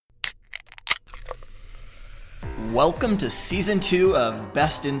Welcome to Season 2 of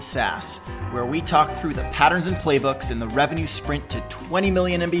Best in SaaS, where we talk through the patterns and playbooks in the revenue sprint to 20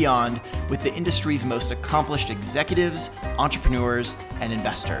 million and beyond with the industry's most accomplished executives, entrepreneurs, and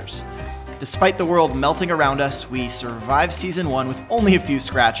investors. Despite the world melting around us, we survived Season 1 with only a few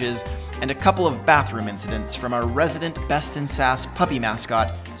scratches and a couple of bathroom incidents from our resident Best in SaaS puppy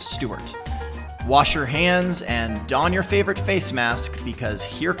mascot, Stuart. Wash your hands and don your favorite face mask because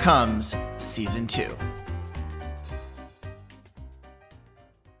here comes Season 2.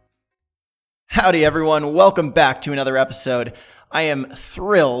 Howdy everyone, welcome back to another episode. I am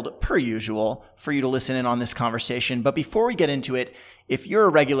thrilled, per usual, for you to listen in on this conversation. But before we get into it, if you're a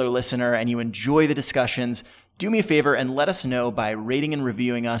regular listener and you enjoy the discussions, do me a favor and let us know by rating and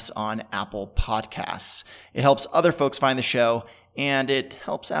reviewing us on Apple Podcasts. It helps other folks find the show, and it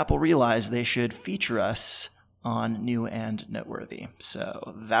helps Apple realize they should feature us on New and Noteworthy.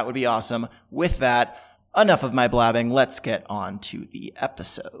 So that would be awesome. With that, enough of my blabbing. Let's get on to the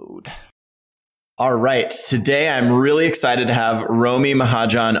episode. All right. Today, I'm really excited to have Romi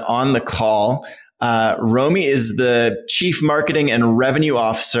Mahajan on the call. Romi is the Chief Marketing and Revenue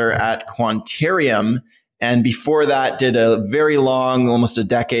Officer at Quantarium. And before that, did a very long, almost a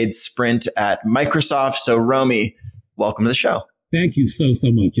decade sprint at Microsoft. So Romi, welcome to the show. Thank you so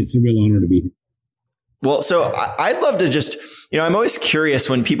much. It's a real honor to be here. Well, so I'd love to just, I'm always curious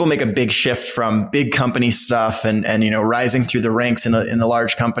when people make a big shift from big company stuff and rising through the ranks in a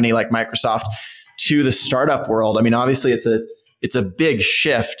large company like Microsoft to the startup world. I mean, obviously it's a big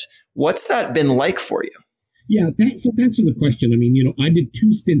shift. What's that been like for you? Yeah, thanks for the question. I mean, I did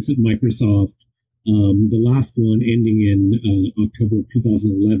 2 stints at Microsoft, the last one ending in October of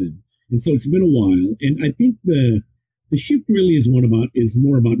 2011. And so it's been a while. And I think the shift really is more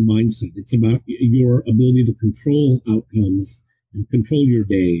about mindset. It's about your ability to control outcomes and control your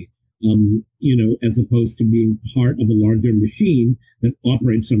day, as opposed to being part of a larger machine that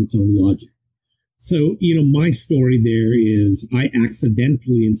operates on its own logic. So, my story there is I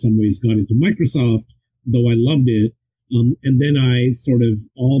accidentally in some ways got into Microsoft, though I loved it. And then I sort of,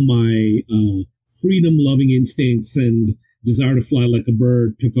 all my freedom-loving instincts and desire to fly like a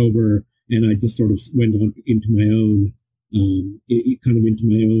bird took over, and I just sort of went on into my own, into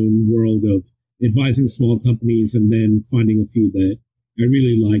my own world of advising small companies and then finding a few that I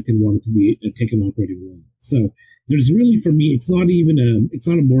really liked and wanted to take an operating role. So there's really, for me, it's not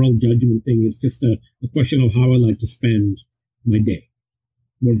a moral judgment thing. It's just a question of how I like to spend my day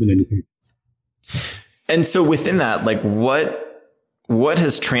more than anything else. And so within that, like what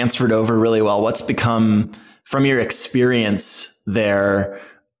has transferred over really well? What's become, from your experience there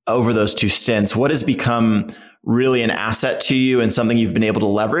over those 2 stints, what has become really an asset to you and something you've been able to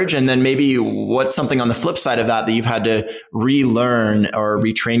leverage? And then maybe what's something on the flip side of that you've had to relearn or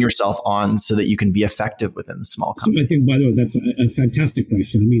retrain yourself on so that you can be effective within the small companies? So I think, by the way, that's a fantastic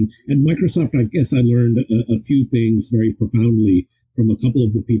question. I mean, at Microsoft, I guess I learned a few things very profoundly from a couple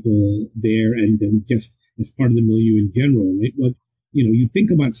of the people there and then just as part of the milieu in general. Right? You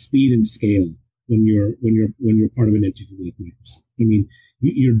think about speed and scale when you're part of an entity like Microsoft. I mean,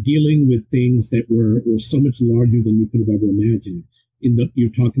 you're dealing with things that were so much larger than you could have ever imagined.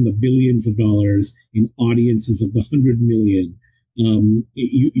 You're talking the billions of dollars in audiences of the 100 million.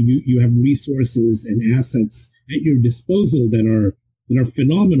 You have resources and assets at your disposal that are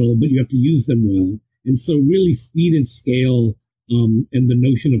phenomenal, but you have to use them well. And so really speed and scale and the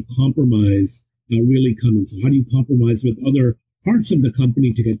notion of compromise really come in. So how do you compromise with other parts of the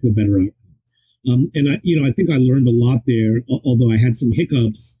company to get to a better outcome? And I think I learned a lot there, although I had some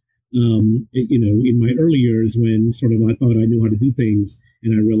hiccups, in my early years when sort of I thought I knew how to do things,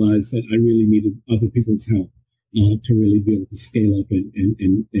 and I realized that I really needed other people's help to really be able to scale up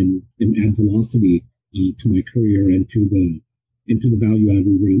and add velocity to my career and to the value add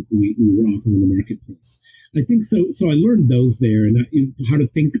we were offering in the marketplace. I think so. So I learned those there and how to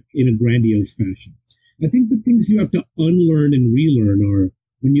think in a grandiose fashion. I think the things you have to unlearn and relearn are,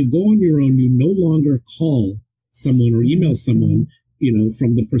 when you go on your own, you no longer call someone or email someone,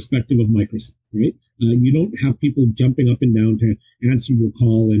 from the perspective of Microsoft, right? You don't have people jumping up and down to answer your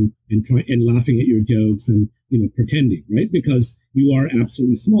call and laughing at your jokes and, pretending, right? Because you are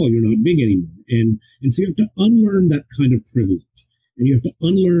absolutely small. You're not big anymore. And so you have to unlearn that kind of privilege. And you have to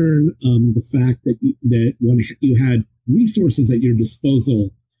unlearn the fact that when you had resources at your disposal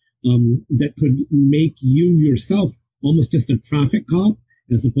that could make you yourself almost just a traffic cop,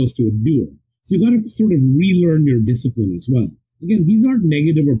 as opposed to a doer. So you've got to sort of relearn your discipline as well. Again, these aren't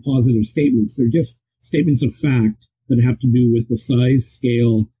negative or positive statements. They're just statements of fact that have to do with the size,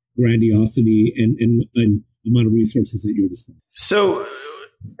 scale, grandiosity, and amount of resources at your disposal. So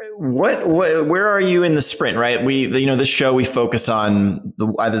where are you in the sprint, right? This show, we focus on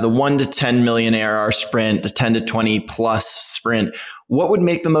either the 1 to 10 million ARR sprint, the 10 to 20 plus sprint. What would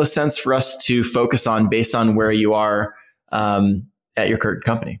make the most sense for us to focus on based on where you are at your current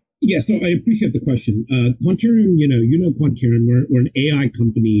company? Yeah, so I appreciate the question. Quantiron, Quantiron, we're an AI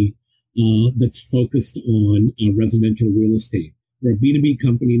company that's focused on residential real estate. We're a B2B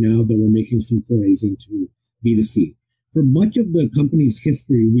company now, that we're making some forays into B2C. For much of the company's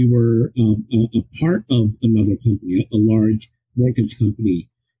history, we were a part of another company, a large mortgage company.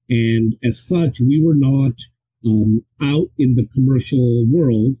 And as such, we were not out in the commercial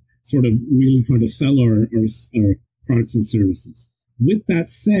world, sort of really trying to sell our products and services. With that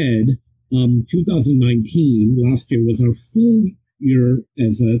said, 2019, last year, was our full year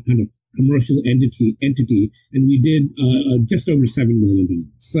as a kind of commercial entity, and we did just over $7 million.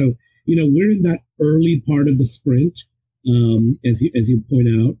 So, we're in that early part of the sprint. As you point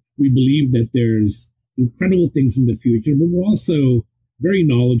out, we believe that there's incredible things in the future, but we're also very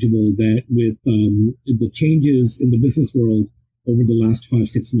knowledgeable that with the changes in the business world over the last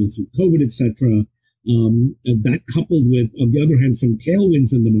 5-6 months with COVID, et cetera, that coupled with, on the other hand, some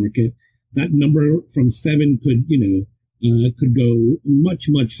tailwinds in the market, that number from 7 could go much,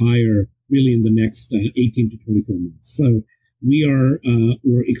 much higher really in the next 18 to 24 months. So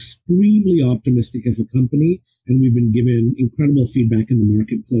we're extremely optimistic as a company, and we've been given incredible feedback in the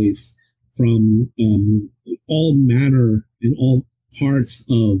marketplace from all manner and all parts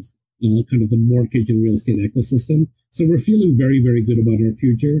of kind of the mortgage and real estate ecosystem. So we're feeling very, very good about our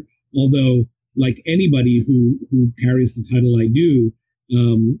future. Although, like anybody who carries the title I do,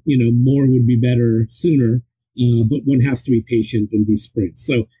 more would be better sooner. But one has to be patient in these sprints.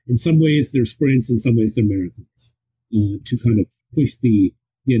 So in some ways they're sprints, in some ways they're marathons, to kind of push the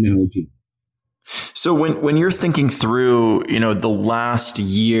analogy. So when you're thinking through, the last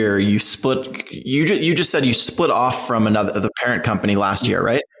year, you just said you split off from the parent company last year,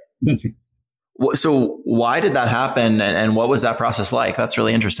 right? That's right. So why did that happen, and what was that process like? That's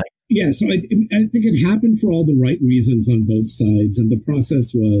really interesting. Yeah, so I think it happened for all the right reasons on both sides, and the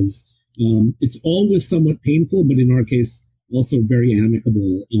process was it's always somewhat painful, but in our case also very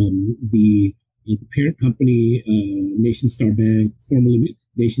amicable. The parent company, Nationstar Bank, formerly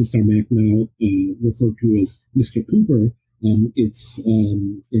Nationstar Bank, now referred to as Mr. Cooper. It's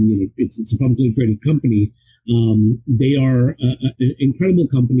a publicly traded company. They are an incredible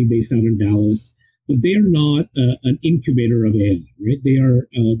company based out in Dallas, but they are not an incubator of AI, right?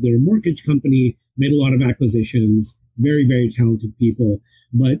 they're a mortgage company, made a lot of acquisitions, very, very talented people.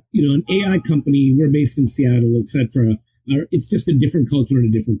 But, an AI company, we're based in Seattle, et cetera. It's just a different culture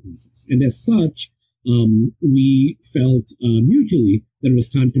and a different process. And as such, we felt mutually that it was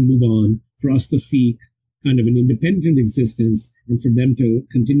time to move on, for us to seek kind of an independent existence, and for them to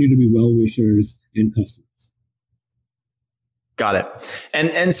continue to be well-wishers and customers. Got it.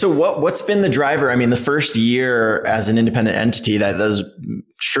 And so what's been the driver? I mean, the first year as an independent entity, those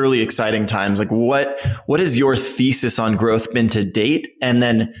surely exciting times. Like what has your thesis on growth been to date? And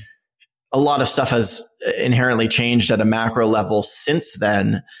then a lot of stuff has inherently changed at a macro level since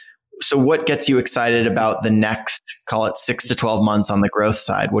then. So what gets you excited about the next, call it 6 to 12 months on the growth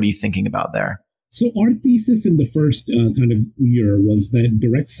side? What are you thinking about there? So our thesis in the first kind of year was that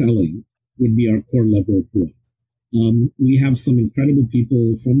direct selling would be our core lever of growth. We have some incredible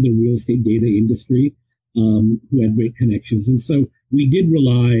people from the real estate data industry who had great connections. And so we did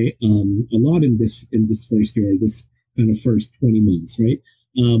rely a lot in this first year, this kind of first 20 months, right?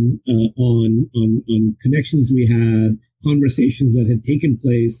 On connections we had, conversations that had taken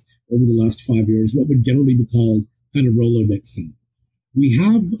place over the last 5 years, what would generally be called kind of Rolodex selling. We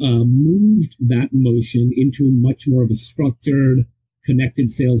have moved that motion into much more of a structured,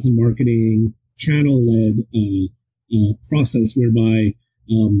 connected sales and marketing, channel-led process whereby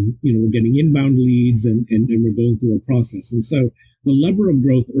we're getting inbound leads and we're going through a process. And so the lever of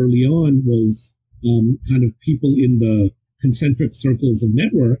growth early on was kind of people in the concentric circles of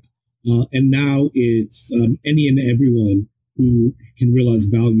network, and now it's any and everyone who can realize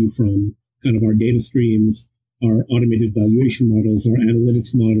value from kind of our data streams, our automated valuation models, our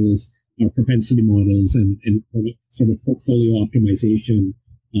analytics models, our propensity models, and sort of portfolio optimization,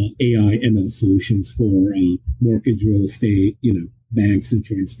 AI ML solutions for mortgage, real estate, banks,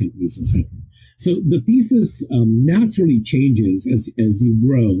 insurance companies, etc. So the thesis naturally changes as you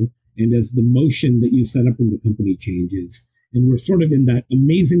grow and as the motion that you set up in the company changes. And we're sort of in that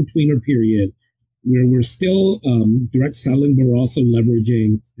amazing tweener period where we're still direct selling, but we're also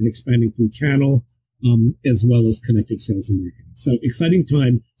leveraging and expanding through channel, as well as connected sales and marketing. So exciting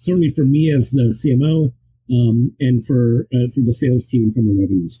time, certainly for me as the CMO, and for the sales team from a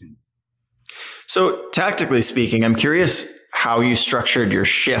revenue standpoint. So tactically speaking, I'm curious how you structured your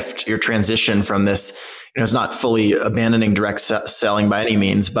shift, your transition from this. It's not fully abandoning direct selling by any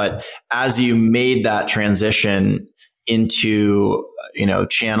means, but as you made that transition into,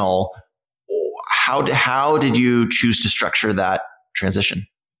 channel, how did you choose to structure that transition?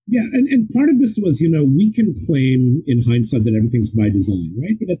 Yeah, and part of this was, we can claim in hindsight that everything's by design,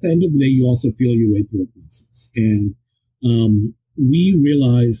 right? But at the end of the day, you also feel your way through a process. And we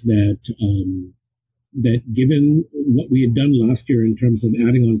realized that that given what we had done last year in terms of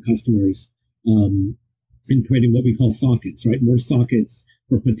adding on customers and creating what we call sockets, right? More sockets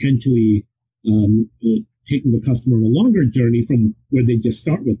for potentially taking the customer on a longer journey from where they just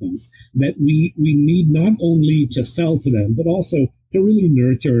start with us, that we need not only to sell to them, but also to really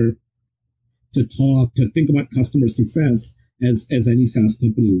nurture, to talk, to think about customer success as any SaaS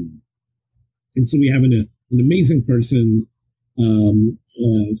company would. And so we have an amazing person who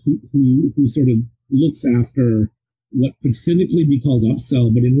sort of looks after what could cynically be called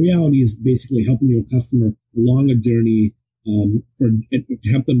upsell, but in reality is basically helping your customer along a journey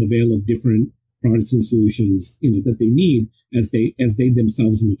to help them avail of different products and solutions that they need as they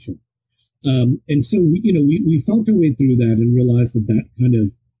themselves mature. And so we felt our way through that and realized that kind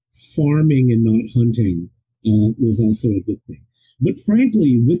of farming and not hunting was also a good thing. But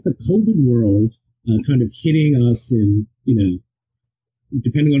frankly, with the COVID world kind of hitting us in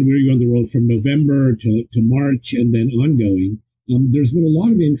depending on where you're in the world, from November to March and then ongoing, there's been a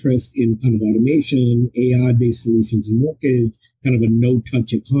lot of interest in kind of automation, AI-based solutions in mortgage, kind of a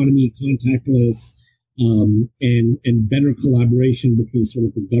no-touch economy, contactless, and better collaboration between sort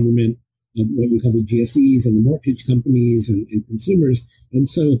of the government, what we call the GSEs, and the mortgage companies and consumers. And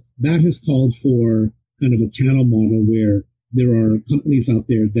so that has called for kind of a channel model where there are companies out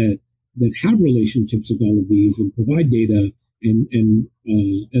there that have relationships with all of these and provide data. And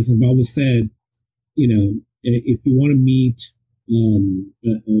as I've always said, if you want to meet an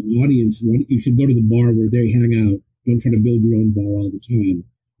audience, you should go to the bar where they hang out. Don't try to build your own bar all the time,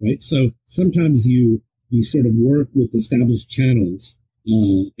 right? So sometimes you sort of work with established channels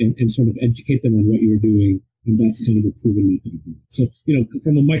and sort of educate them on what you're doing, and that's kind of a proven method. So,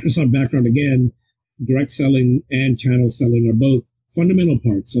 from a Microsoft background, again, direct selling and channel selling are both fundamental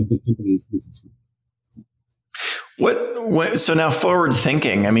parts of the company's business model. So now forward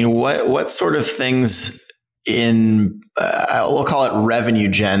thinking, what sort of things in, we'll call it revenue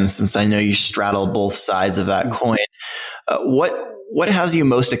gen, since I know you straddle both sides of that coin. What has you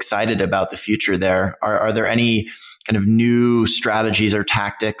most excited about the future there? Are there any kind of new strategies or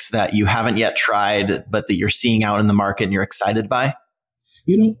tactics that you haven't yet tried, but that you're seeing out in the market and you're excited by?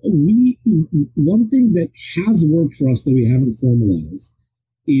 One thing that has worked for us that we haven't formalized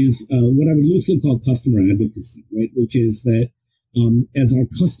is what I would loosely call customer advocacy, right? Which is that as our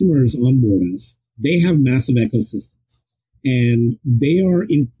customers onboard us, they have massive ecosystems, and they are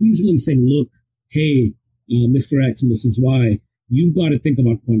increasingly saying, "Look, hey, Mr. X, Mrs. Y, you've got to think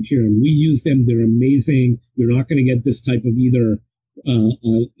about Quantirum. We use them; they're amazing. You're not going to get this type of either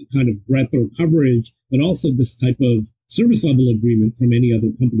kind of breadth or coverage, but also this type of service level agreement from any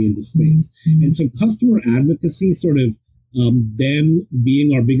other company in the space." Mm-hmm. And so, customer advocacy, sort of them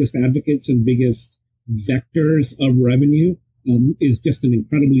being our biggest advocates and biggest vectors of revenue, is just an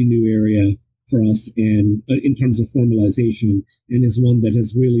incredibly new area for us, and in terms of formalization, and is one that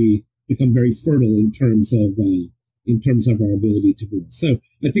has really become very fertile in terms of our ability to grow. So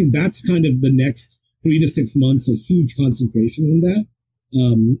I think that's kind of the next 3 to 6 months, a huge concentration on that,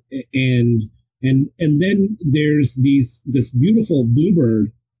 and then there's this beautiful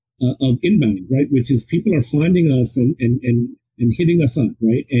bluebird of inbound, right? Which is people are finding us and hitting us up,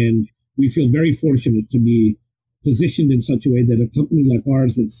 right? And we feel very fortunate to be positioned in such a way that a company like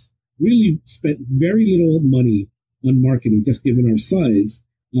ours that's really spent very little money on marketing, just given our size,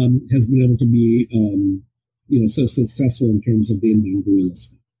 has been able to be, so successful in terms of the inbound guerrilla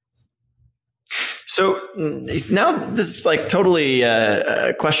stuff. So now this is like totally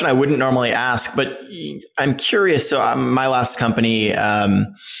a question I wouldn't normally ask, but I'm curious. So my last company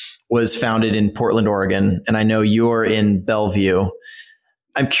was founded in Portland, Oregon, and I know you're in Bellevue.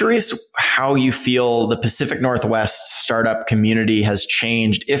 I'm curious how you feel the Pacific Northwest startup community has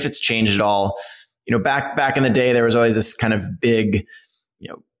changed, if it's changed at all. Back in the day, there was always this kind of big,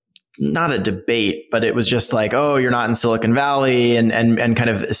 not a debate, but it was just like, oh, you're not in Silicon Valley, and kind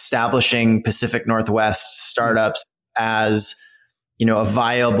of establishing Pacific Northwest startups as, a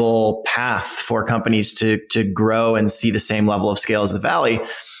viable path for companies to grow and see the same level of scale as the Valley.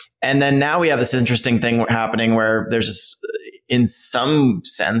 And then now we have this interesting thing happening where there's this in some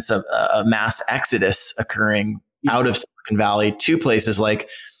sense, a mass exodus occurring out of Silicon Valley to places like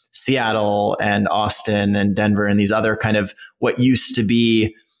Seattle and Austin and Denver and these other kind of what used to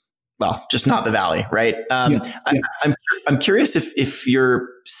be, well, just not the Valley, right? I'm curious if you're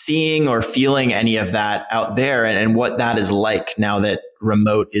seeing or feeling any of that out there and what that is like now that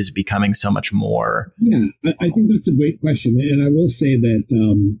remote is becoming so much more. Yeah, I think that's a great question. And I will say that,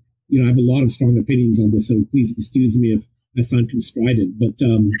 I have a lot of strong opinions on this, so please excuse me if I sound constrided. But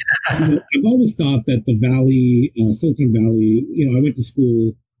I've always thought that the Valley, Silicon Valley, I went to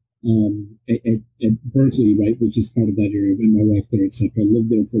school at Berkeley, right, which is part of that area, and my wife there, etc. I lived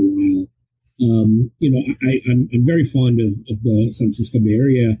there for a while. I'm very fond of the San Francisco Bay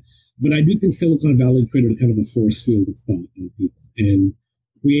Area, but I do think Silicon Valley created a kind of a force field of thought on people and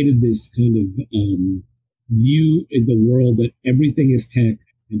created this kind of view in the world that everything is tech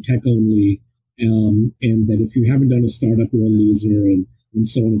and tech only, and that if you haven't done a startup, you're a loser, and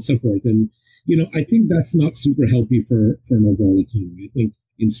so on and so forth. And I think that's not super healthy for an overall economy. I think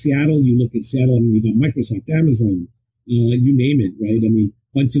in Seattle, you look at Seattle, you got Microsoft, Amazon, you name it, right?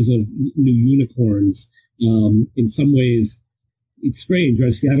 Bunches of new unicorns. In some ways, it's strange,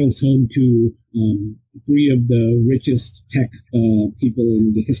 right? Seattle's home to 3 of the richest tech people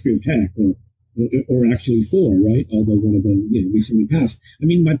in the history of tech, or actually 4, right? Although one of them recently passed.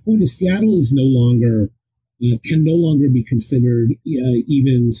 My point is Seattle is can no longer be considered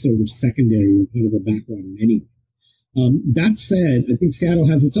even sort of secondary or kind of a background in any way. That said, I think Seattle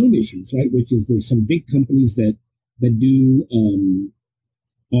has its own issues, right? Which is there's some big companies that do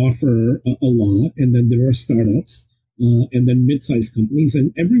offer a lot, and then there are startups, and then mid-sized companies,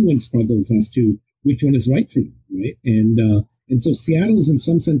 and everyone struggles as to which one is right for you, right? And so Seattle is in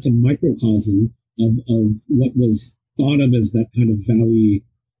some sense a microcosm of what was thought of as that kind of Valley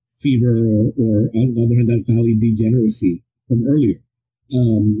fever, or on the other hand, that Valley degeneracy from earlier.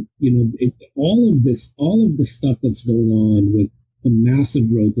 All of the stuff that's going on with the massive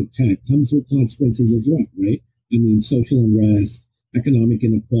growth of tech comes with consequences as well, right? Social unrest, economic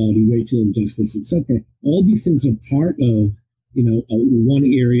inequality, racial injustice, etc. All these things are part of, one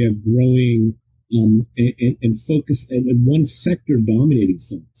area growing and focus, and one sector dominating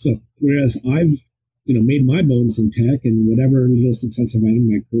some. So whereas I've, made my bones in tech, and whatever little success I've had in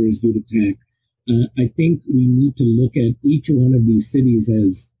my career is due to tech, I think we need to look at each one of these cities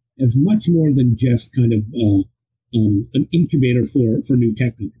as much more than just kind of an incubator for new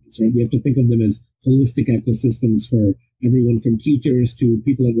tech companies, right? We have to think of them as holistic ecosystems for everyone from teachers to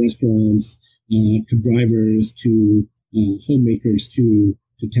people at restaurants, to drivers, to homemakers, to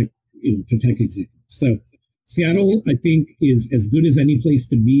tech, to tech executives. So Seattle, I think, is as good as any place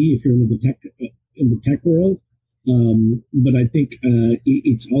to be if you're in the tech world. But I think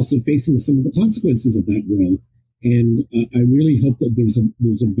it's also facing some of the consequences of that growth. And I really hope that there's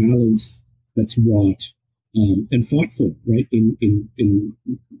a balance that's wrought and fought for, right? In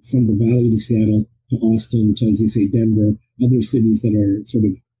from the Valley to Seattle to Austin to, as you say, Denver, other cities that are sort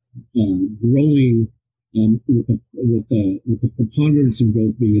of growing with the preponderance of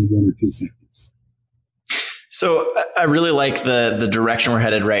growth being in 1 or 2 sectors. So I really like the direction we're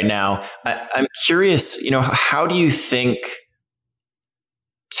headed right now. I'm curious, how do you think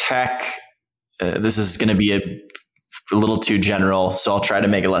tech? This is going to be a little too general, so I'll try to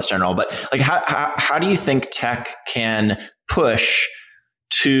make it less general. But how do you think tech can push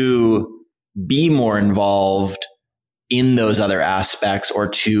to be more involved in those other aspects, or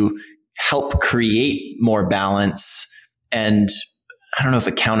to help create more balance? And I don't know if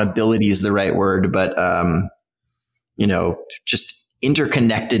accountability is the right word, but just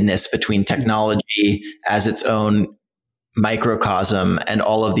interconnectedness between technology as its own microcosm and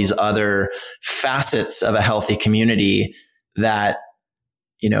all of these other facets of a healthy community that,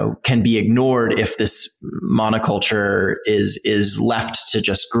 can be ignored if this monoculture is left to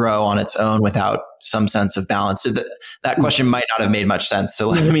just grow on its own without some sense of balance. So that question might not have made much sense.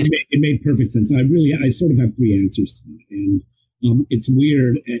 So it made perfect sense. I sort of have 3 answers to that. And it's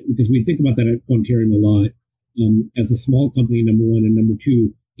weird because we think about that at Quantierium a lot. As a small company, number one, and number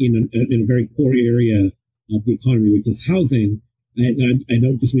two, in a very core area of the economy, which is housing. And I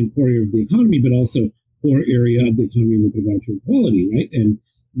don't just mean core area of the economy, but also core area of the economy with regard to equality, right? And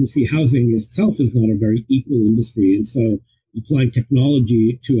you see, housing itself is not a very equal industry. And so applying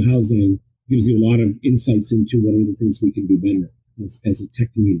technology to housing gives you a lot of insights into what are the things we can do better as a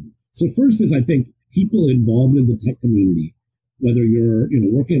tech community. So first is, I think, people involved in the tech community, whether you're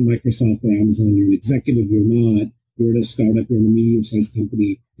working at Microsoft or Amazon, you're an executive, you're not, you're at a startup, you're in a medium-sized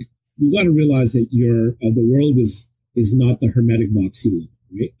company, you got to realize that the world is not the hermetic box you live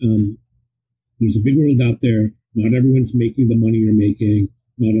in, right? There's a big world out there. Not everyone's making the money you're making.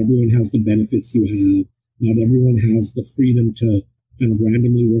 Not everyone has the benefits you have. Not everyone has the freedom to kind of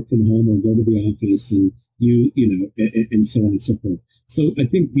randomly work from home or go to the office, and and so on and so forth. So I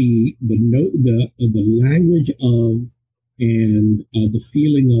think the language of and the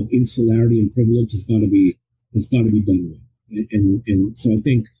feeling of insularity and privilege has got to be done with, and so I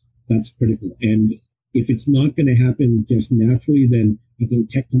think that's critical. And if it's not going to happen just naturally, then I think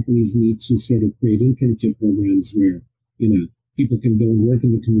tech companies need to sort of create internship programs where people can go and work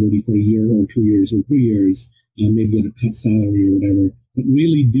in the community for a year or 2 years or 3 years, maybe at a cut salary or whatever, but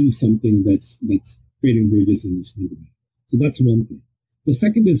really do something that's creating bridges in this community. So that's one thing. The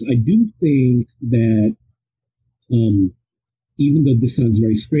second is I do think that even though this sounds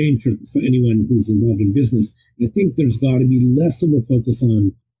very strange for anyone who's involved in business, I think there's got to be less of a focus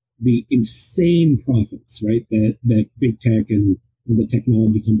on the insane profits, right, that big tech and the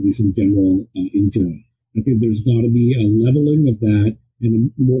technology companies in general enjoy. I think there's got to be a leveling of that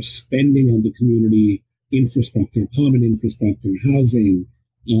and more spending on the community infrastructure, common infrastructure, housing,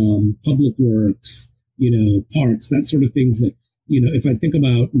 public works, parks, that sort of things that, if I think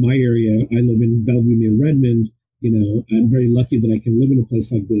about my area, I live in Bellevue near Redmond, I'm very lucky that I can live in a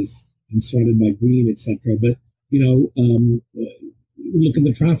place like this. I'm surrounded by green, etc. But, look at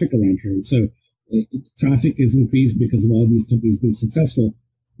the traffic around here. And so traffic is increased because of all these companies being successful.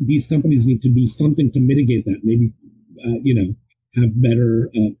 These companies need to do something to mitigate that. Maybe, have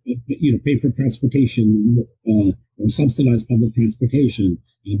better, pay for transportation, or subsidize public transportation,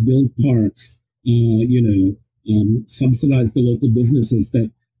 build parks, subsidize the local businesses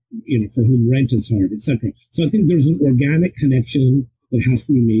that, for whom rent is hard, etc. So I think there's an organic connection that has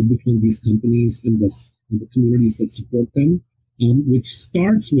to be made between these companies and the communities that support them, which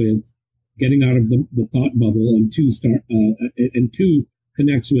starts with getting out of the thought bubble, and two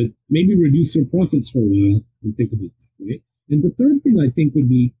connects with maybe reduce your profits for a while and think about that, right? And the third thing I think would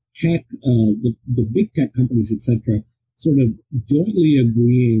be tech, the big tech companies, etc., sort of jointly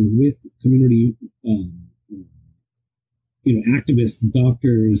agreeing with community, activists,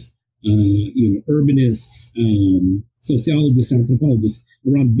 doctors, urbanists, sociologists, anthropologists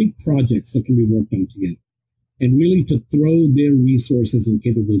around big projects that can be worked on together, and really to throw their resources and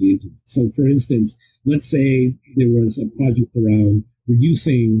capability into it. So, for instance, let's say there was a project around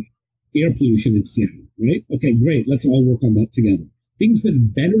reducing air pollution in Seattle, right? Okay, great. Let's all work on that together. Things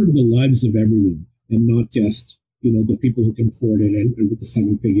that better the lives of everyone and not just, the people who can afford it and with the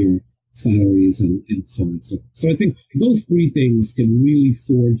seven-figure salaries and so on. So I think those three things can really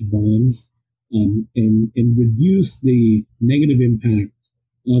forge bonds and reduce the negative impact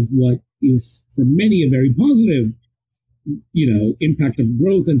of what is for many a very positive, impact of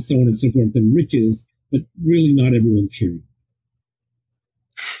growth and so on and so forth and riches, but really not everyone cheering.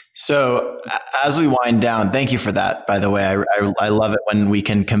 So as we wind down, thank you for that, by the way. I love it when we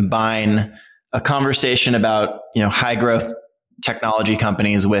can combine a conversation about, high growth technology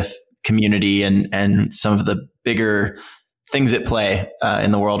companies with community and some of the bigger things at play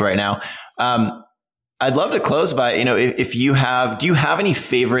in the world right now. I'd love to close by, if you do you have any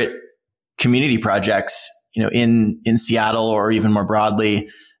favorite community projects, in Seattle or even more broadly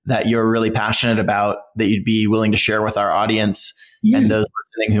that you're really passionate about that you'd be willing to share with our audience and those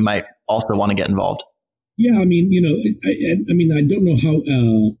listening who might also want to get involved? Yeah, I mean, I don't know how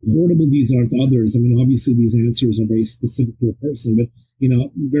affordable these are to others. I mean, obviously these answers are very specific to a person, but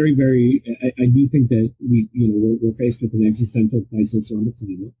very, very. I do think that we're faced with an existential crisis around the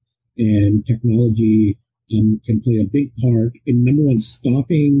climate, and technology can play a big part in, number one,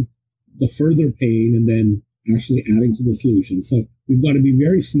 stopping the further pain and then actually adding to the solution. So we've got to be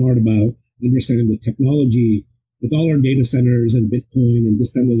very smart about understanding the technology with all our data centers and Bitcoin and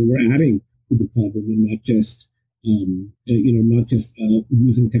this, that, that we're adding to the problem, and not just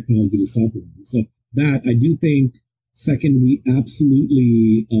using technology to solve it. So that I do think. Second, we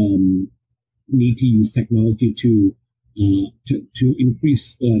absolutely need to use technology to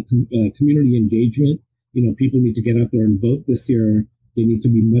increase community engagement. People need to get out there and vote this year. They need to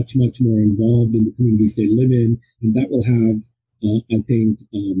be much, much more involved in the communities they live in, and that will have, I think,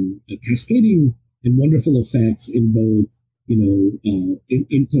 cascading and wonderful effects in both,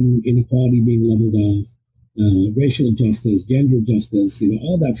 income inequality being leveled off, racial justice, gender justice,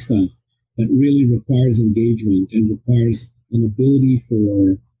 all that stuff that really requires engagement and requires an ability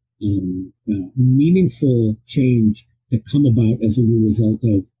for meaningful change to come about as a result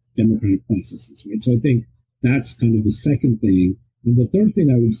of democratic processes, right? So I think that's kind of the second thing. And the third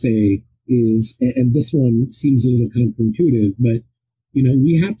thing I would say is, and this one seems a little counterintuitive, but,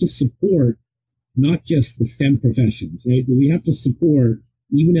 we have to support not just the STEM professions, right? But we have to support,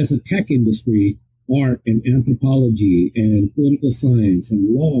 even as a tech industry, art and anthropology and political science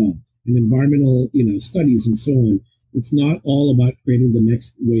and law and environmental, studies and so on. It's not all about creating the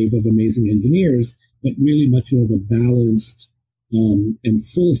next wave of amazing engineers, but really much more of a balanced and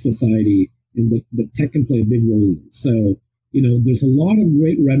full society, and the tech can play a big role in it. So, there's a lot of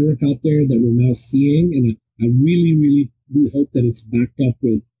great rhetoric out there that we're now seeing, and I really, really do hope that it's backed up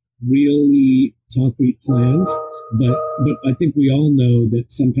with really concrete plans. But I think we all know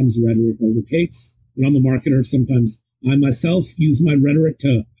that sometimes rhetoric overtakes. When I'm a marketer, sometimes I myself use my rhetoric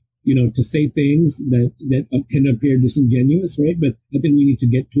to say things that can appear disingenuous, right? But I think we need to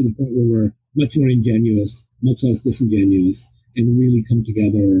get to the point where we're much more ingenuous, much less disingenuous, and really come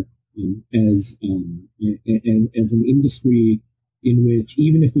together as an industry in which,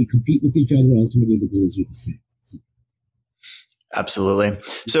 even if we compete with each other, ultimately the goals are the same. Absolutely.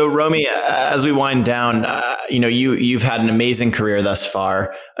 So, Romy, as we wind down, you've had an amazing career thus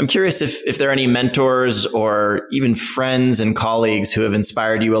far. I'm curious if there are any mentors or even friends and colleagues who have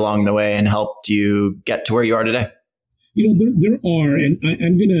inspired you along the way and helped you get to where you are today. There are, and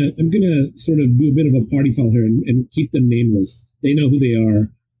I'm gonna sort of do a bit of a party foul here and keep them nameless. They know who they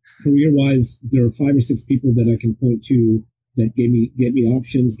are. Career-wise, there are 5 or 6 people that I can point to that gave me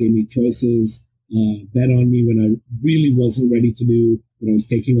options, gave me choices. Bet on me when I really wasn't ready to do what I was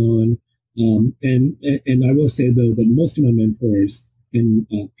taking on. And I will say, though, that most of my mentors and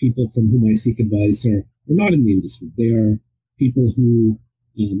people from whom I seek advice are not in the industry. They are people who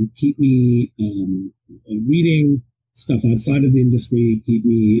keep me reading stuff outside of the industry, keep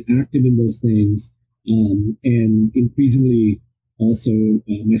me active in those things, and increasingly also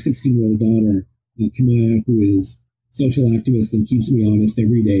my 16-year-old daughter, Kimaya, who is social activist and keeps me honest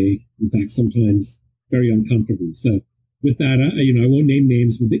every day. In fact, sometimes very uncomfortably. So with that, I won't name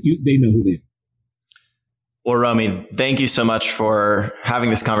names, but they know who they are. Well, Romy, thank you so much for having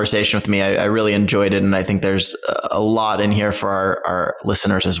this conversation with me. I really enjoyed it. And I think there's a lot in here for our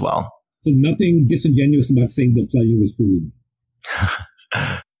listeners as well. So nothing disingenuous about saying the pleasure was truly.